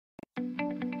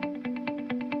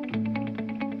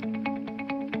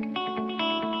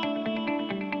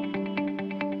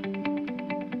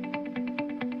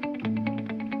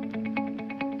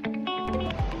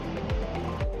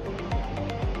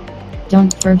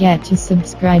Don't forget to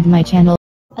subscribe my channel.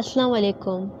 अस्सलाम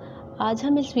वालेकुम। आज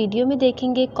हम इस वीडियो में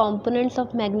देखेंगे components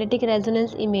of magnetic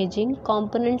resonance imaging,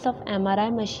 components of MRI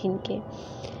machine के।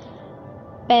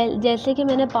 जैसे कि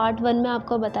मैंने पार्ट 1 में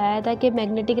आपको बताया था कि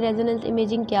मैग्नेटिक रेजोनेंस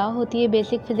इमेजिंग क्या होती है,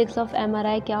 बेसिक फिजिक्स ऑफ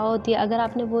एमआरआई क्या होती है। अगर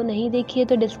आपने वो नहीं देखी है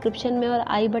तो डिस्क्रिप्शन में और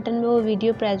आई बटन में वो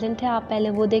वीडियो प्रेजेंट है, आप पहले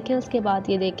वो देखें, उसके बाद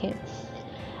ये देखें।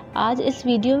 आज इस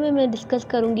वीडियो में मैं डिस्कस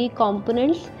करूँगी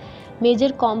कंपोनेंट्स,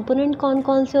 मेजर कंपोनेंट कौन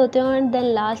कौन से होते हैं, एंड देन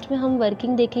लास्ट में हम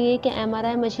वर्किंग देखेंगे कि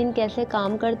एमआरआई मशीन कैसे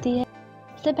काम करती है।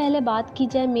 सबसे पहले बात की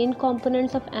जाए main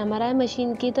components of MRI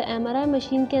machine की, तो एमआरआई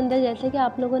मशीन के अंदर जैसे कि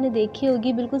आप लोगों ने देखी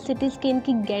होगी, बिल्कुल सिटी स्कैन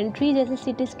की गैंट्री, जैसे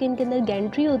सिटी स्कैन के अंदर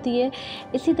गैंट्री होती है,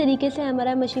 इसी तरीके से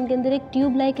एमआरआई मशीन के अंदर एक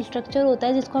ट्यूब लाइक स्ट्रक्चर होता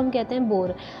है जिसको हम कहते हैं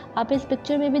बोर। आप इस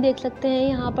पिक्चर में भी देख सकते हैं,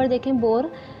 यहाँ पर देखें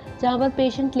बोर, जहाँ पर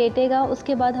पेशेंट लेटेगा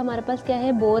उसके बाद हमारे पास क्या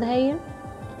है, बोर है। ये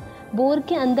बोर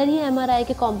के अंदर ही एमआरआई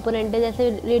के कंपोनेंट है, जैसे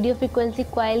radio frequency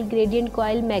coil, gradient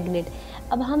coil, magnet.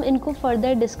 अब हम इनको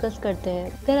फर्दर डिस्कस करते हैं।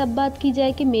 अगर अब बात की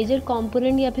जाए कि मेजर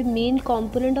कंपोनेंट या फिर मेन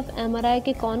कंपोनेंट ऑफ एमआरआई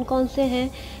के कौन कौन से हैं,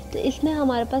 तो इसमें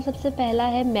हमारे पास सबसे पहला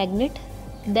है मैग्नेट,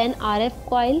 देन आरएफ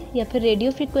कॉइल या फिर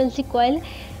radio frequency coil,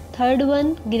 third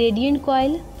one gradient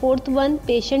coil, fourth one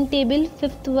patient table,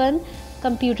 fifth one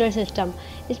computer system.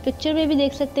 इस पिक्चर में भी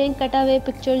देख सकते हैं, कटा हुए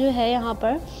पिक्चर जो है यहाँ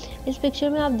पर, इस पिक्चर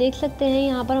में आप देख सकते हैं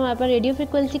यहाँ पर हमारे पास रेडियो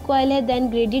फ्रिक्वेंसी कॉइल है, देन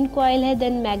ग्रेडियंट कॉइल है,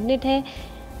 देन मैग्नेट है,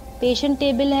 पेशेंट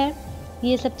टेबल है।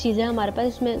 ये सब चीज़ें हमारे पास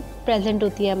इसमें प्रेजेंट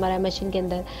होती है हमारा मशीन के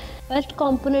अंदर। फर्स्ट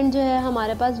कंपोनेंट जो है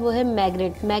हमारे पास वो है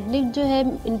मैग्नेट। मैग्नेट जो है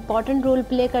इम्पॉर्टेंट रोल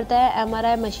प्ले करता है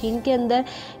एमआरआई मशीन के अंदर,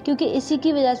 क्योंकि इसी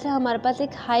की वजह से हमारे पास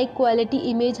एक हाई क्वालिटी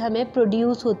इमेज हमें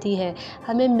प्रोड्यूस होती है,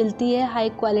 हमें मिलती है हाई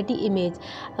क्वालिटी इमेज।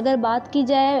 अगर बात की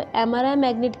जाए एमआरआई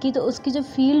मैग्नेट की, तो उसकी जो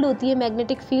फील्ड होती है,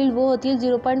 मैग्नेटिक फील्ड, वो होती है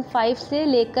 0.5 से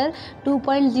लेकर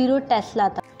 2.0 टेस्ला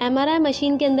तक। एमआरआई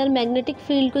मशीन के अंदर मैग्नेटिक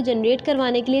फील्ड को जनरेट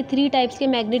करवाने के लिए 3 टाइप्स के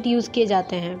मैग्नेट यूज़ किए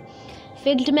जाते हैं: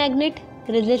 fixed magnet,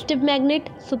 resistive magnet,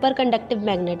 super conductive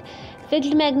magnet.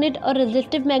 Fixed magnet और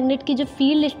रेजिस्टिव मैग्नेट की जो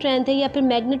फील्ड स्ट्रेंथ है या फिर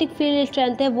मैग्नेटिक फील्ड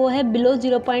स्ट्रेंथ है वो है बिलो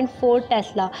 0.4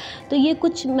 टेस्ला। तो ये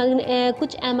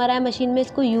कुछ एमआरआई मशीन में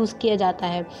इसको यूज़ किया जाता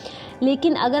है।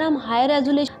 लेकिन अगर हम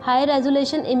हाई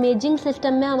रेजोल्यूशन इमेजिंग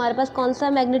सिस्टम में हमारे पास कौन सा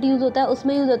मैग्नेट यूज़ होता है,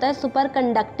 उसमें यूज़ होता है सुपर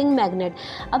कंडक्टिंग मैग्नेट।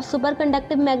 अब सुपर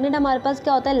कंडक्टिव मैग्नेट हमारे पास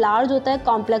क्या होता है, लार्ज होता है,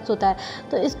 कॉम्प्लेक्स होता है,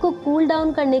 तो इसको कूल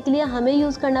डाउन करने के लिए हमें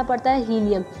यूज़ करना पड़ता है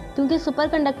हीलियम। क्योंकि सुपर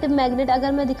कंडक्टिव मैग्नेट,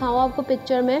 अगर मैं दिखाऊँ आपको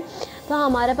पिक्चर में, तो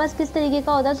हमारे पास किस तरीके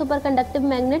का होता है सुपर कंडक्टिव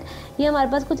मैग्नेट, ये हमारे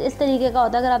पास कुछ इस तरीके का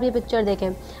होता है। अगर आप ये पिक्चर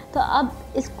देखें तो अब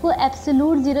इसको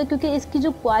एब्सोल्यूट ज़ीरो, क्योंकि इसकी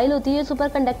जो कॉइल होती है, सुपर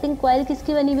कंडक्टिंग कॉइल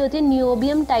किसकी बनी हुई होती है,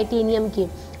 नियोबियम टाइटेनियम की।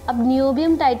 अब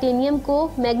नियोबियम टाइटेनियम को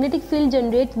मैग्नेटिक फील्ड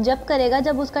जनरेट जब करेगा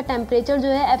जब उसका टेम्परेचर जो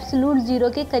है एब्सोल्यूट ज़ीरो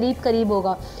के करीब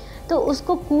होगा। तो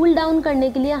उसको कूल डाउन करने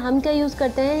के लिए हम क्या यूज़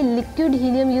करते हैं, लिक्विड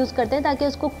हीलियम यूज़ करते हैं, ताकि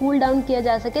उसको कूल डाउन किया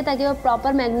जा सके, ताकि वो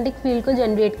प्रॉपर मैग्नेटिक फील्ड को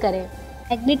जनरेट करे।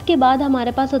 मैग्नेट के बाद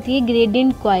हमारे पास होती है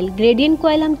ग्रेडियंट कॉइल। ग्रेडियंट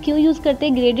कॉइल हम क्यों यूज़ करते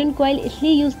हैं, ग्रेडियंट कॉइल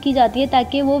इसलिए यूज़ की जाती है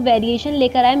ताकि वो वेरिएशन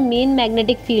लेकर आए मेन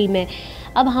मैग्नेटिक फील्ड में।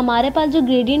 अब हमारे पास जो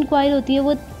ग्रेडियंट कॉइल होती है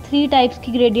वो 3 टाइप्स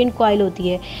की ग्रेडियंट कॉइल होती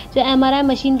है, जो एमआरआई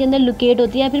मशीन के अंदर लोकेट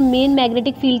होती है या फिर मेन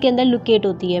मैग्नेटिक फील्ड के अंदर लोकेट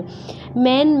होती है,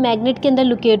 मेन मैग्नेट के अंदर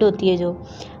लोकेट होती है। जो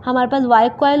हमारे पास वाई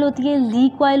कॉइल होती है, जी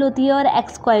कॉइल होती है और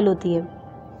एक्स कॉइल होती है।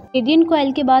 ग्रेडियंट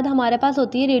कॉइल के बाद हमारे पास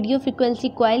होती है रेडियो फ्रिक्वेंसी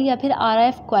कॉइल या फिर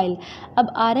आरएफ कॉइल।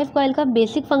 अब आरएफ कॉइल का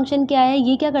बेसिक फंक्शन क्या है,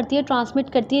 ये क्या करती है, ट्रांसमिट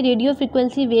करती है रेडियो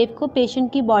फ्रिक्वेंसी वेव को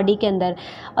पेशेंट की बॉडी के अंदर।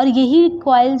 और यही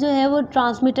कॉइल जो है वो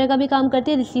ट्रांसमीटर का भी काम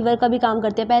करती है, रिसीवर का भी काम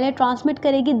करती है। पहले ट्रांसमिट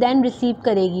करेगी, देन रिसीव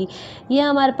करेगी। ये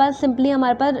हमारे पास सिंपली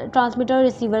हमारे पास ट्रांसमीटर और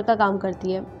रिसीवर का काम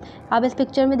करती है। आप इस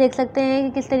पिक्चर में देख सकते हैं कि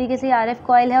किस तरीके से आरएफ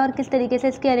कॉइल है और किस तरीके से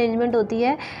इसकी अरेंजमेंट होती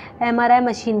है एमआरआई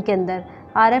मशीन के अंदर।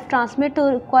 आरएफ ट्रांसमिट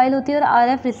कॉइल होती है और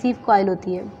आरएफ रिसीव कॉइल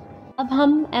होती है। अब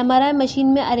हम एमआरआई मशीन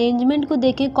में अरेंजमेंट को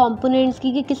देखें कंपोनेंट्स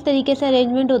की, कि किस तरीके से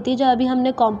अरेंजमेंट होती है। जो अभी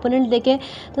हमने कंपोनेंट देखे,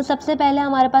 तो सबसे पहले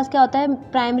हमारे पास क्या होता है,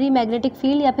 प्राइमरी मैग्नेटिक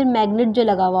फील्ड या फिर मैग्नेट जो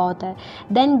लगा हुआ होता है,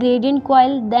 then gradient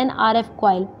coil, then RF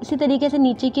coil. इसी तरीके से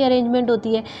नीचे की अरेंजमेंट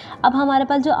होती है। अब हमारे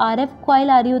पास जो आरएफ कॉइल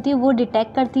आ रही होती है वो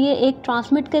डिटेक्ट करती है, एक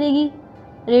ट्रांसमिट करेगी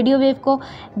रेडियो वेव को,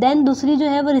 देन दूसरी जो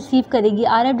है वो रिसीव करेगी,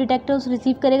 आरएफ डिटेक्टर उस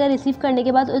रिसीव करेगा, रिसीव करने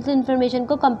के बाद उस इन्फॉर्मेशन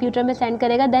को कंप्यूटर में सेंड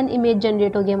करेगा, देन इमेज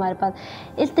जनरेट होगी हमारे पास।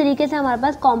 इस तरीके से हमारे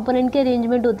पास कंपोनेंट की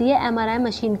अरेंजमेंट होती है एमआरआई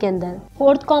मशीन के अंदर।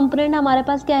 फोर्थ कंपोनेंट हमारे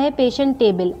पास क्या है, पेशेंट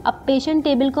टेबल। अब पेशेंट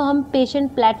टेबल को हम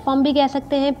पेशेंट प्लेटफॉर्म भी कह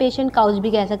सकते हैं, पेशेंट काउच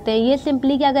भी कह सकते हैं। ये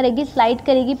सिंपली क्या करेगी, स्लाइड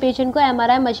करेगी पेशेंट को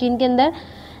एमआरआई मशीन के अंदर,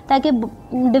 ताकि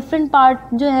डिफरेंट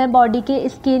पार्ट जो है बॉडी के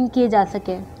स्कैन किए जा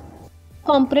सके।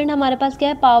 कंपोनेंट हमारे पास क्या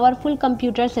है, पावरफुल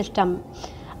कंप्यूटर सिस्टम।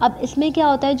 अब इसमें क्या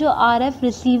होता है, जो आरएफ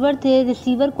रिसीवर थे,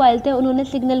 रिसीवर कॉइल थे, उन्होंने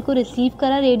सिग्नल को रिसीव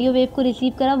करा, रेडियो वेव को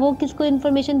रिसीव करा, वो किसको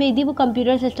इन्फॉर्मेशन भेज दी, वो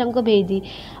कंप्यूटर सिस्टम को भेज दी।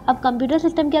 अब कंप्यूटर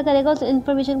सिस्टम क्या करेगा, उस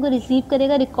इन्फॉर्मेशन को रिसीव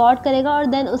करेगा, रिकॉर्ड करेगा और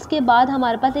देन उसके बाद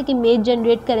हमारे पास एक इमेज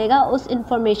जनरेट करेगा उस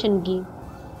इन्फॉर्मेशन की,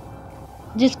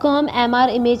 जिसको हम एमआर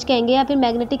इमेज कहेंगे या फिर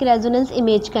मैग्नेटिक रेजोनेंस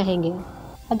इमेज कहेंगे।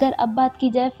 अगर अब बात की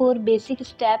जाए 4 बेसिक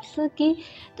स्टेप्स की,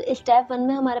 तो स्टेप 1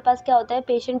 में हमारे पास क्या होता है,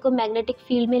 पेशेंट को मैग्नेटिक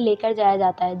फील्ड में लेकर जाया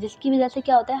जाता है, जिसकी वजह से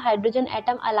क्या होता है, हाइड्रोजन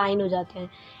एटम अलाइन हो जाते हैं।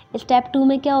 स्टेप 2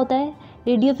 में क्या होता है,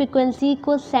 रेडियो फ्रिक्वेंसी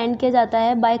को सेंड किया जाता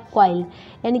है बाय कॉइल,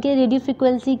 यानी कि रेडियो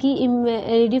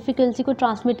फ्रिक्वेंसी को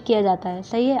ट्रांसमिट किया जाता है,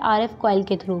 सही है, आरएफ कॉइल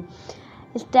के थ्रू।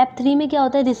 स्टेप 3 में क्या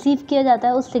होता है, रिसीव किया जाता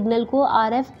है उस सिग्नल को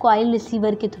आरएफ कॉइल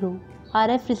रिसीवर के थ्रू,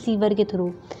 आरएफ रिसीवर के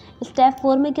थ्रू। स्टेप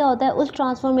 4 में क्या होता है, उस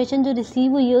ट्रांसफॉर्मेशन जो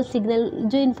रिसीव हुई है, उस सिग्नल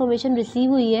जो इन्फॉर्मेशन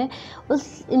रिसीव हुई है,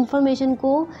 उस इन्फॉर्मेशन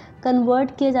को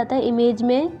कन्वर्ट किया जाता है इमेज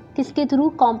में, किसके थ्रू,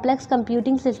 कॉम्प्लेक्स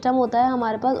कंप्यूटिंग सिस्टम होता है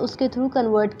हमारे पास, उसके थ्रू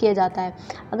कन्वर्ट किया जाता है।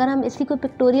 अगर हम इसी को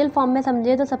पिक्टोरियल फॉर्म में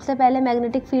समझें तो सबसे पहले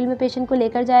मैग्नेटिक फील्ड में पेशेंट को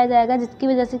लेकर जाया जाएगा, जिसकी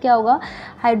वजह से क्या होगा,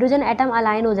 हाइड्रोजन एटम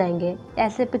अलाइन हो जाएंगे,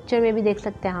 ऐसे पिक्चर में भी देख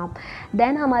सकते हैं आप।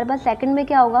 देन हमारे पास सेकेंड में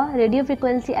क्या होगा, रेडियो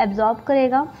फ्रिक्वेंसी एब्जॉर्ब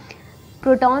करेगा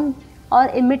प्रोटॉन और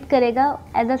इमिट करेगा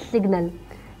एज अ सिग्नल।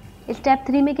 स्टेप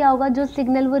 3 में क्या होगा, जो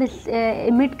सिग्नल वो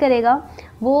इमिट करेगा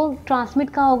वो ट्रांसमिट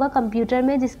का होगा कंप्यूटर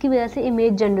में, जिसकी वजह से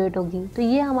इमेज जनरेट होगी। तो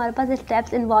ये हमारे पास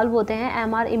स्टेप्स इन्वॉल्व होते हैं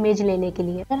एमआर इमेज लेने के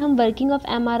लिए। अगर हम वर्किंग ऑफ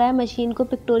एमआरआई मशीन को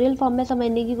पिक्टोरियल फॉर्म में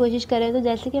समझने की कोशिश करें तो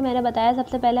जैसे कि मैंने बताया,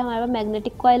 सबसे पहले हमारे पास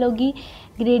मैग्नेटिक कॉइल होगी,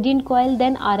 gradient coil,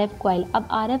 then RF coil. अब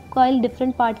आरएफ कॉइल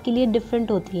डिफरेंट पार्ट के लिए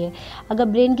डिफरेंट होती है। अगर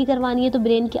ब्रेन की करवानी है तो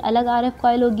ब्रेन की अलग आरएफ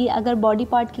कॉइल होगी, अगर बॉडी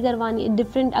पार्ट की करवानी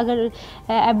डिफरेंट, अगर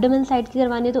एब्डोमेन साइड की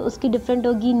करवानी है तो उसकी डिफरेंट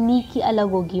होगी, नी की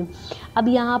अलग होगी। अब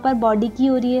यहाँ पर बॉडी की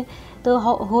हो रही है तो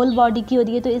होल बॉडी की हो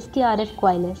रही है, तो इसकी आरएफ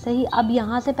कॉइल है, सही। अब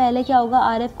यहाँ से पहले क्या होगा,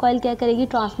 आरएफ कॉइल क्या करेगी,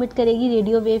 ट्रांसमिट करेगी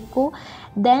रेडियो वेव को।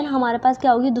 देन हमारे पास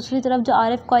क्या होगी, दूसरी तरफ जो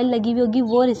आरएफ कॉइल लगी हुई होगी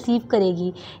वो रिसीव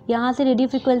करेगी, यहाँ से रेडियो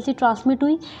फ्रिक्वेंसी ट्रांसमिट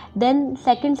हुई। देन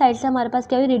सेकंड साइड से हमारे पास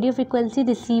क्या हुई, रेडियो फ्रिक्वेंसी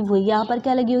रिसीव हुई, यहाँ पर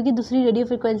क्या लगी होगी, दूसरी रेडियो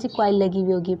फ्रिक्वेंसी कॉइल लगी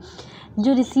हुई होगी।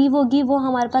 जो रिसीव होगी वो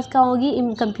हमारे पास क्या होगी,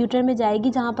 कंप्यूटर में जाएगी,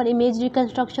 जहाँ पर इमेज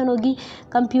रिकन्स्ट्रक्शन होगी,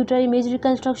 कंप्यूटर इमेज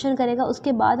रिकन्स्ट्रक्शन करेगा,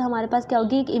 उसके बाद हमारे पास क्या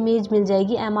होगी, एक इमेज मिल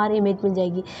जाएगी, एमआर इमेज मिल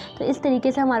जाएगी। तो इस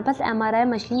तरीके से हमारे पास एमआरआई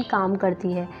मशीन काम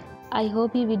करती है। आई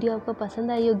होप ये वीडियो आपको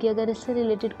पसंद आई होगी। अगर इससे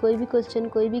रिलेटेड कोई भी क्वेश्चन,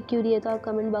 कोई भी क्यूरी है तो आप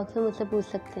कमेंट बॉक्स में मुझसे पूछ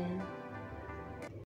सकते हैं।